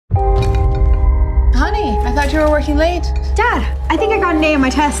thought you were working late. Dad, I think I got an A on my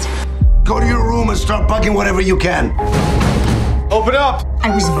test. Go to your room and start bugging whatever you can. Open up!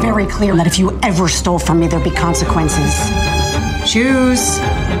 I was very clear that if you ever stole from me, there'd be consequences. Choose.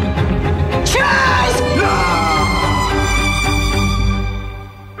 Choose!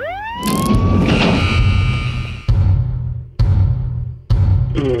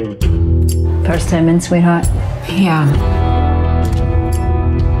 First time in, sweetheart? Yeah.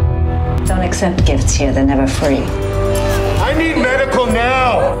 Don't accept gifts here, they're never free. I need medical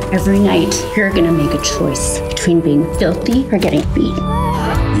now! Every night, you're gonna make a choice between being filthy or getting beat.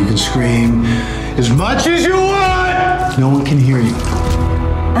 You can scream as much as you want! No one can hear you.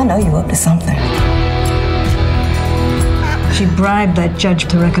 I know you up to something. She bribed that judge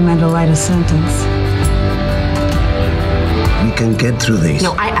to recommend a lighter sentence. We can get through these.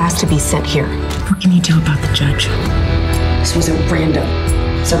 No, I asked to be sent here. What can you do about the judge? This wasn't random.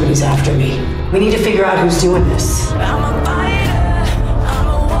 Somebody's after me. We need to figure out who's doing this.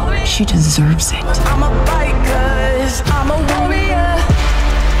 She deserves it. I'm a biker, I'm a warrior.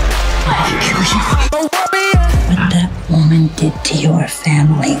 I'll kill you. I'm a warrior. What that woman did to your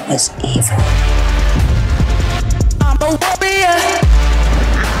family was evil. I'm a warrior.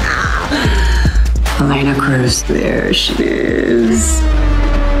 Elena Cruz. There she is.